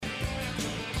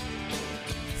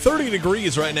30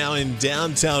 degrees right now in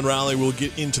downtown Raleigh. We'll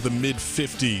get into the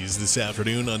mid-50s this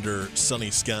afternoon under sunny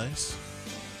skies.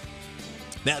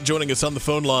 Now joining us on the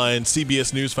phone line,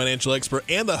 CBS News financial expert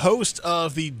and the host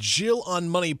of the Jill on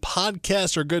Money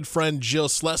podcast, our good friend Jill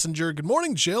Schlesinger. Good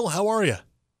morning, Jill. How are you?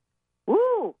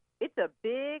 Woo! It's a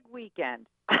big weekend.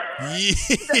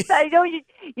 Yeah.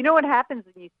 You know what happens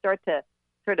when you start to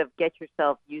sort of get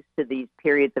yourself used to these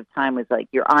periods of time is like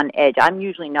you're on edge. I'm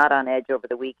usually not on edge over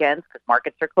the weekends because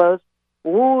markets are closed.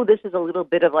 Ooh, this is a little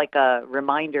bit of like a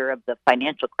reminder of the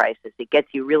financial crisis. It gets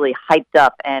you really hyped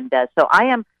up. And so I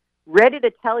am ready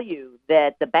to tell you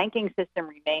that the banking system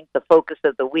remains the focus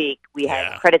of the week. We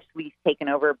had Credit Suisse taken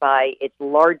over by its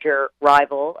larger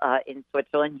rival in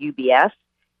Switzerland, UBS.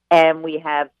 And we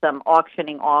have some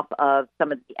auctioning off of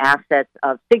some of the assets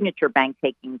of Signature Bank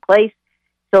taking place.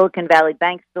 Silicon Valley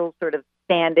Bank still sort of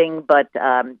standing, but,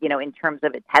 in terms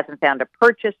of it hasn't found a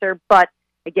purchaser. But,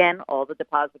 again, all the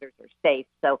depositors are safe.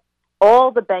 So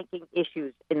all the banking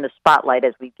issues in the spotlight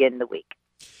as we begin the week.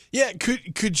 Yeah,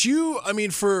 could you,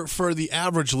 for the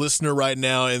average listener right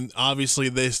now, and obviously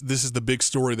this is the big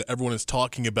story that everyone is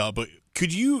talking about, but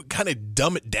could you kind of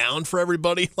dumb it down for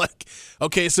everybody? Like,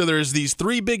 okay, so there's these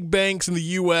three big banks in the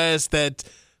U.S. that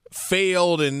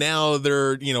failed, and now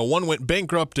they're, one went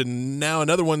bankrupt, and now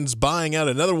another one's buying out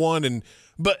another one.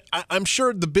 But I'm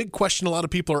sure the big question a lot of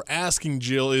people are asking,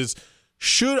 Jill, is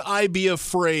should I be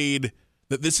afraid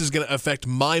that this is going to affect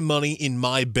my money in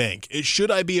my bank?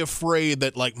 Should I be afraid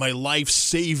that like my life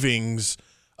savings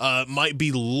might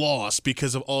be lost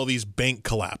because of all these bank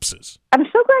collapses? I'm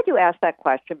so glad you asked that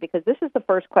question because this is the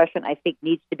first question I think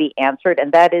needs to be answered,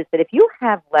 and that is that if you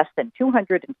have less than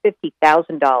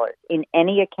 $250,000 in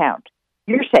any account,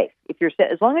 you're safe.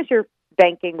 As long as you're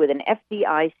banking with an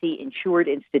FDIC-insured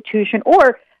institution,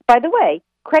 or, by the way,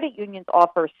 credit unions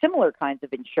offer similar kinds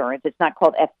of insurance. It's not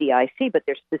called FDIC, but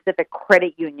there's specific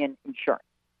credit union insurance.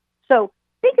 So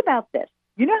think about this.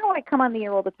 You know how I come on the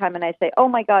air all the time and I say, oh,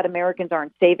 my God, Americans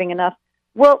aren't saving enough?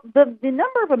 Well, the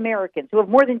number of Americans who have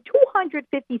more than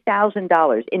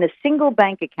 $250,000 in a single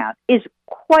bank account is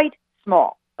quite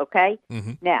small, okay?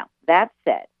 Mm-hmm. Now, that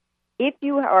said, if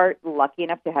you are lucky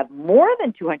enough to have more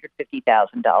than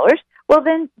 $250,000, well,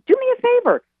 then do me a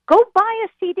favor. Go buy a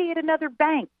CD at another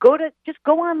bank. Just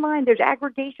go online. There's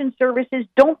aggregation services.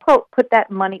 Don't put that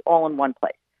money all in one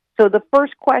place. So the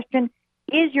first question,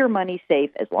 is your money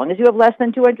safe as long as you have less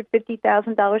than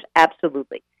 $250,000?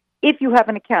 Absolutely. If you have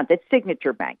an account at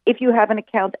Signature Bank, if you have an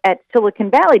account at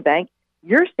Silicon Valley Bank,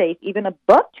 you're safe even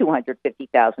above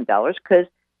 $250,000 because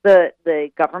the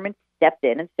government stepped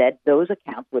in and said those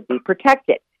accounts would be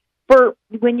protected.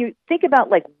 When you think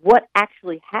about like what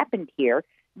actually happened here,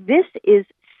 this is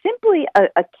simply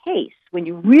a case, when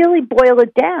you really boil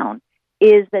it down,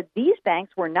 is that these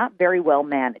banks were not very well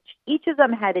managed. Each of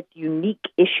them had its unique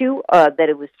issue that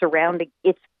it was surrounding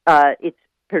its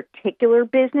particular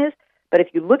business. But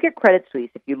if you look at Credit Suisse,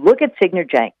 if you look at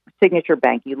Signature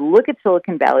Bank, you look at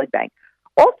Silicon Valley Bank,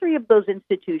 all three of those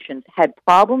institutions had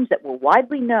problems that were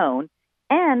widely known,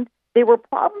 and they were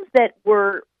problems that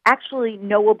were actually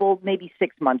knowable maybe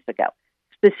 6 months ago.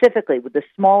 Specifically, with the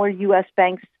smaller U.S.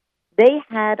 banks, they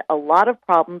had a lot of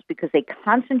problems because they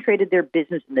concentrated their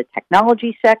business in the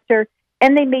technology sector,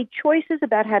 and they made choices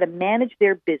about how to manage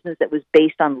their business that was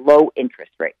based on low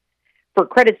interest rates. For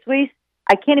Credit Suisse,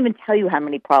 I can't even tell you how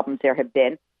many problems there have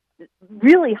been,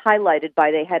 really highlighted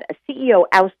by they had a CEO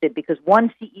ousted because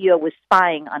one CEO was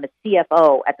spying on a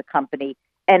CFO at the company,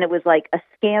 and it was like a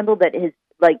scandal that is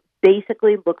like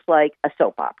basically looks like a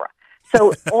soap opera.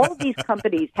 So all of these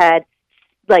companies had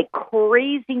like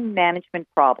crazy management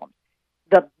problems.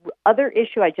 The other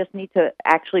issue I just need to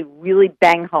actually really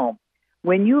bang home,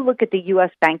 when you look at the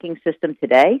U.S. banking system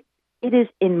today, it is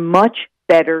in much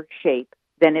better shape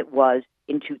than it was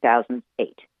in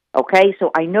 2008. Okay,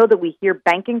 so I know that we hear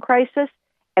banking crisis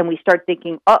and we start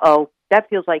thinking, that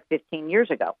feels like 15 years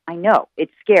ago. I know,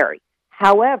 it's scary.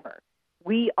 However,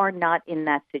 we are not in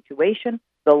that situation.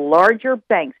 The larger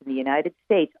banks in the United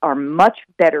States are much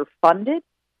better funded,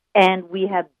 and we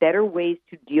have better ways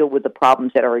to deal with the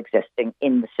problems that are existing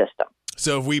in the system.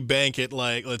 So if we bank at,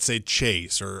 like, let's say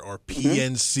Chase or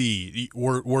PNC,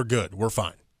 we're good. We're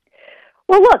fine.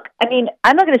 Well, look, I mean,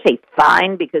 I'm not going to say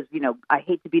fine because, I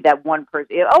hate to be that one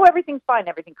person. Everything's fine,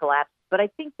 everything collapsed. But I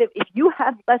think that if you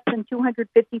have less than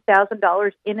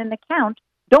 $250,000 in an account,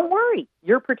 don't worry.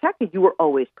 You're protected. You were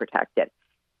always protected.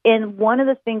 And one of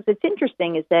the things that's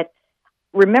interesting is that,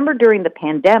 remember during the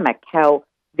pandemic how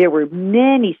there were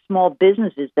many small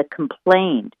businesses that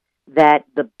complained that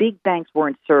the big banks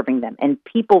weren't serving them, and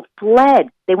people fled.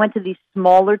 They went to these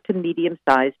smaller to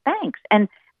medium-sized banks, and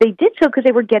They did so because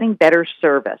they were getting better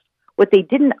service. What they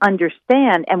didn't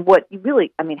understand, and what you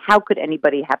really, I mean, how could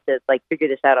anybody have to figure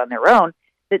this out on their own,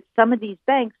 that some of these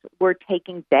banks were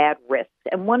taking bad risks.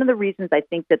 And one of the reasons I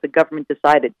think that the government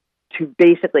decided to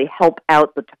basically help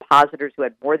out the depositors who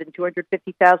had more than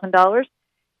 $250,000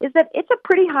 is that it's a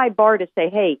pretty high bar to say,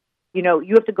 hey, you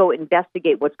have to go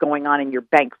investigate what's going on in your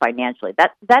bank financially.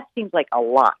 That seems like a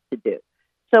lot to do.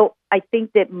 So I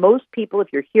think that most people, if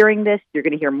you're hearing this, you're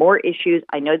going to hear more issues.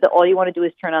 I know that all you want to do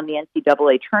is turn on the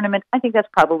NCAA tournament. I think that's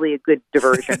probably a good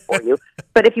diversion for you.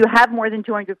 But if you have more than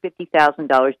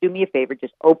 $250,000, do me a favor,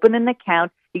 just open an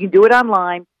account. You can do it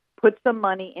online. Put some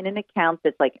money in an account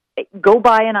that's go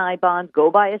buy an I-bond, go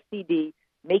buy a CD,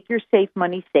 make your safe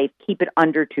money safe, keep it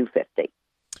under $250,000.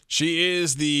 She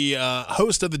is the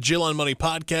host of the Jill on Money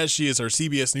podcast. She is our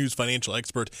CBS News financial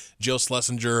expert, Jill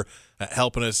Schlesinger,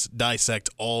 helping us dissect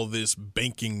all this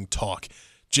banking talk.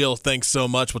 Jill, thanks so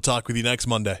much. We'll talk with you next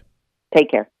Monday. Take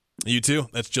care. You too.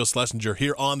 That's Jill Schlesinger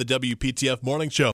here on the WPTF Morning Show.